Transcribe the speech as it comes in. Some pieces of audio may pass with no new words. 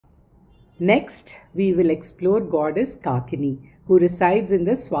Next, we will explore Goddess Kakini, who resides in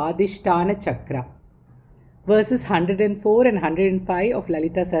the Swadhishtana Chakra. Verses 104 and 105 of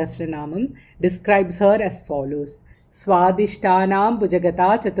Lalita Sahasranamam describes her as follows. Swadhishtanam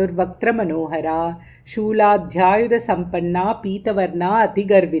bhujagata chaturvaktra manohara Shuladhyayuda sampanna pitavarna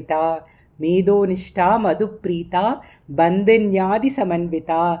atigarvita Medonishta madhuprita bandinyadi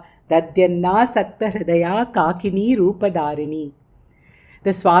samanvita Dadyanna sakta hridaya kakini rupadarini. The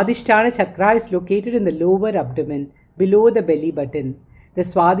Swadhishtana Chakra is located in the lower abdomen, below the belly button. The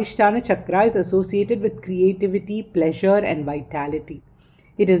Swadhishtana Chakra is associated with creativity, pleasure and vitality.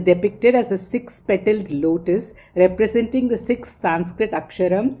 It is depicted as a six-petaled lotus representing the six Sanskrit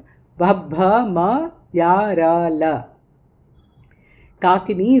aksharams Bha, Ma, Ya, Ra, La.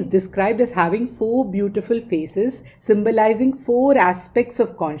 Kakini is described as having four beautiful faces symbolizing four aspects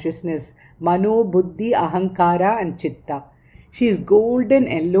of consciousness, Mano, Buddhi, Ahankara and Chitta. She is golden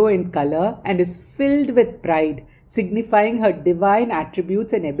yellow in color and is filled with pride, signifying her divine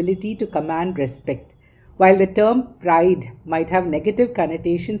attributes and ability to command respect. While the term pride might have negative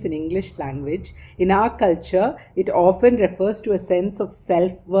connotations in English language, in our culture it often refers to a sense of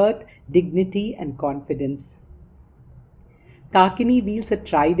self-worth, dignity and confidence. Kakini wields a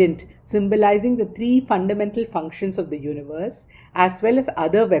trident symbolizing the three fundamental functions of the universe, as well as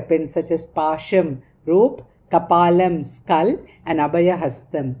other weapons such as Pasham, rope, Kapalam, skull and Abhaya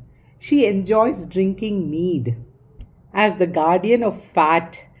Hastam. She enjoys drinking mead. As the guardian of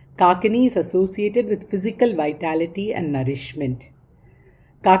fat, Kakini is associated with physical vitality and nourishment.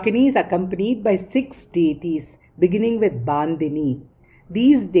 Kakini is accompanied by 6 deities, beginning with Bandini.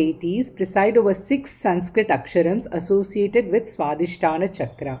 These deities preside over 6 Sanskrit aksharams associated with Swadhishtana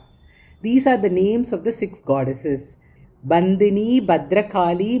Chakra. These are the names of the 6 goddesses. Bandini,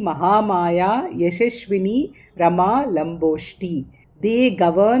 Bhadrakali, Mahamaya, Yashashwini, Rama, Lamboshti. They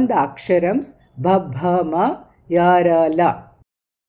govern the aksharams Bhabhama, Yarala.